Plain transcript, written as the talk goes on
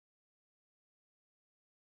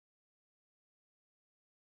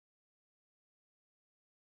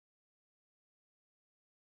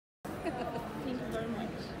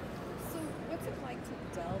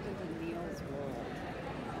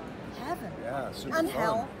Yeah, super and fun.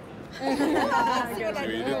 hell. See what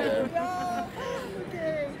you did there.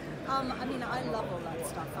 Okay. I mean, I love all that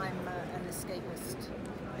stuff. I'm an escapist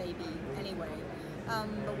baby anyway.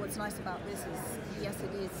 But what's nice about this is, yes,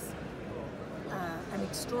 it is an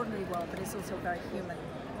extraordinary world, but it's also very human,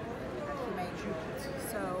 humane.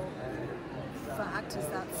 So for actors,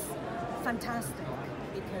 that's fantastic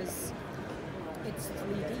because it's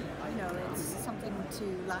 3D. You know, it's something to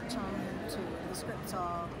latch on to. The scripts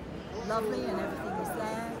are lovely and everything is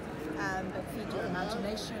there, but feed your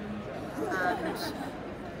imagination, and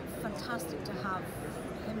fantastic to have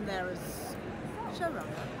him there as showrunner.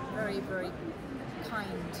 Very, very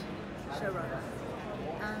kind showrunner.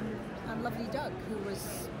 And lovely Doug, who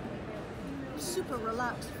was super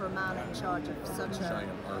relaxed for a man in charge of such a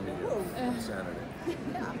giant army of insanity.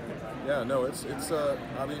 Yeah. Yeah, no, it's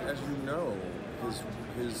I mean, as you know,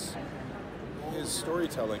 his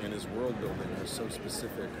storytelling and his world building is so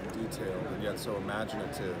specific and detailed, and yet so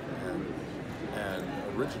imaginative and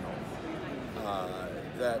original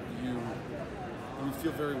that you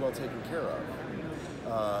feel very well taken care of.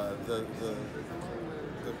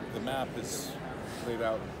 The map is laid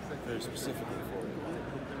out very specifically for you,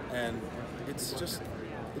 and it's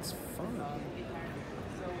fun.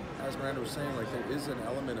 As Miranda was saying, like, there is an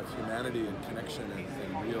element of humanity and connection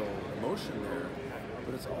and real emotion there,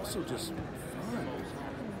 but it's also just fun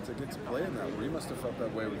to get to play in that world. You must have felt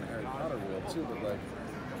that way with the Harry Potter world too, but like...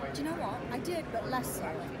 Do you know what? I did, but less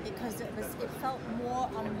so, because it felt more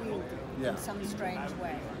unwieldy in some strange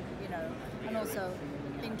way, you know. And also,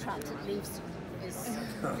 being trapped at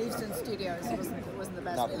Leavesden Studios wasn't the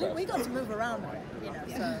best. Not the best. We got to move around a bit, you know,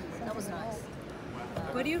 so that was nice.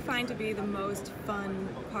 What do you find to be the most fun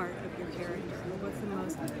part of your character? What's the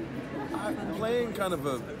most fun? Playing kind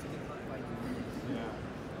of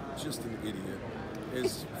just an idiot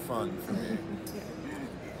is fun for me.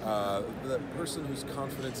 The person whose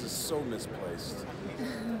confidence is so misplaced,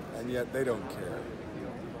 and yet they don't care.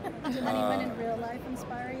 Did anyone in real life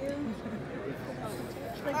inspire you?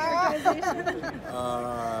 The characterization?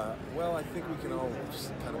 Well, I think we can all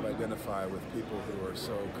just kind of identify with people who are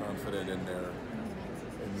so confident in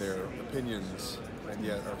their opinions and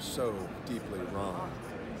yet are so deeply wrong.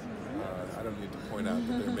 I don't need to point out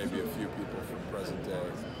that there may be a few people from present day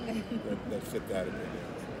that fit that opinion,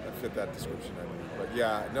 that fit that description. I mean, but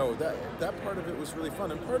yeah, no, that part of it was really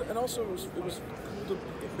fun, and also it was cool to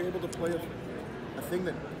be able to play a thing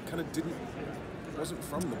that kind of wasn't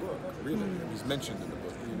from the book, really. He's mentioned in the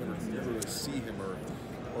book. You never really see him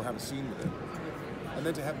or have a scene with him. And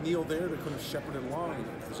then to have Neil there to kind of shepherd it along, and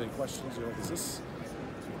if there's any questions, you're like, is this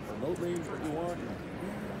remotely what you want?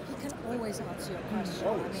 He can always answer your question.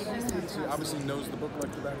 Always. I mean, He obviously knows the book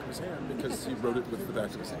like the back of his hand because he wrote it with the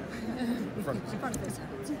back of his hand. In front of his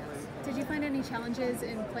hand. yes. Did you find any challenges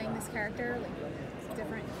in playing this character, like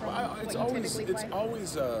different from what you typically play? It's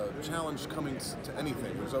always a challenge coming to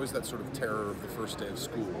anything. There's always that sort of terror of the first day of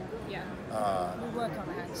school. Yeah. We work on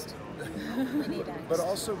angst. We need angst. But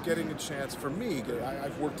also getting a chance, for me,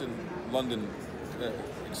 I've worked in London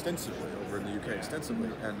extensively, over in the UK extensively,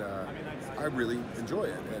 and I really enjoy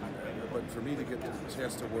it. But for me to get the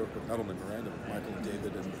chance to work with not only Miranda, but Michael and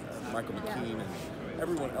David and Michael McKean and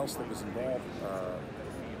everyone else that was involved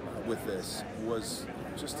with this was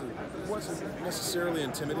just it wasn't necessarily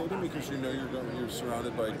intimidating because you know you're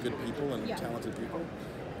surrounded by good people and talented people,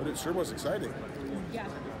 but it sure was exciting. Yeah.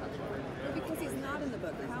 Because he's not in the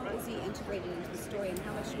book, how is he integrated into the story, and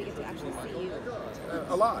how much do we get to actually see you?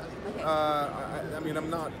 A lot. Okay. I mean,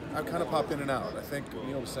 I kind of pop in and out. I think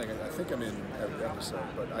Neil was saying, I think I'm in every episode,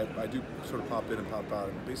 but I do sort of pop in and pop out.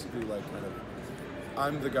 And basically, like, kind of,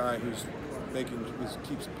 I'm the guy who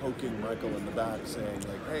keeps poking Michael in the back, saying,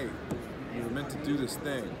 like, hey, you were meant to do this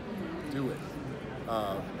thing, do it.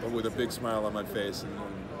 But with a big smile on my face and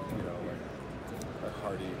you know, like a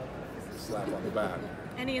hearty slap on the back.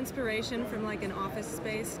 Any inspiration from like an Office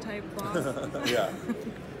Space type boss? Yeah.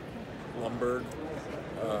 Lumberg.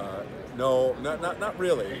 No, not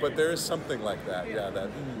really, but there is something like that. Yeah,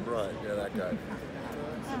 right. Yeah, that guy.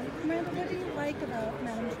 Miranda, what do you like about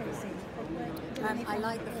Madame Tracy? I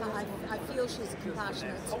like the fact, I feel she's a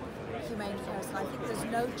compassionate, humane person. I think there's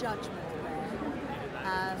no judgment there.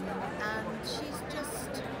 And she's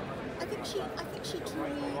just, I think she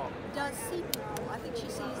truly does see people. I think she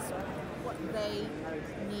sees what they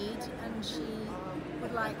need, and she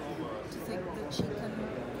would like to think that she can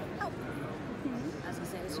help. As I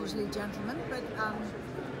say, it's usually gentlemen, but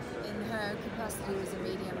in her capacity as a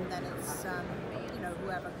medium, then it's you know,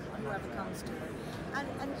 whoever comes to her.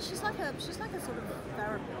 And she's like a sort of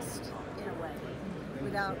therapist in a way,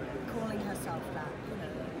 without calling herself that. You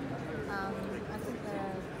know, I think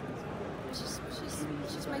she's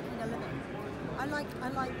she's making a living. I like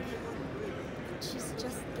she's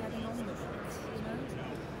just getting on with it, you know?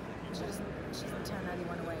 She doesn't turn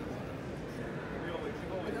anyone away.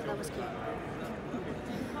 I thought that was cute.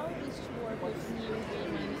 How is to work with new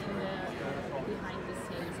women in the behind the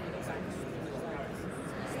scenes in the backstage? Like,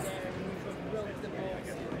 is there who wrote the book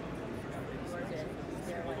or is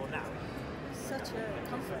there like Such a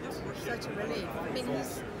comfort, such a relief. I mean,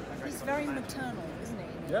 he's very maternal, isn't he?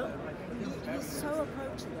 Yeah. He's so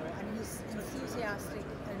approachable and he's enthusiastic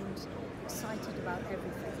and excited about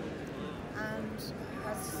everything. And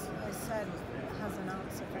as I said, has an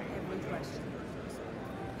answer for every question.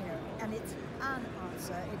 You know, and it's an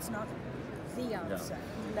answer. It's not the answer.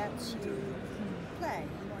 He lets you play.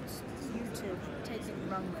 He wants you to take it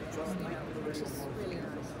and run with it. You know, which is really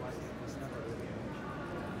nice.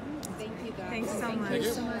 Thank you guys. Thanks so much. Thank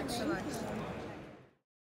you. So much.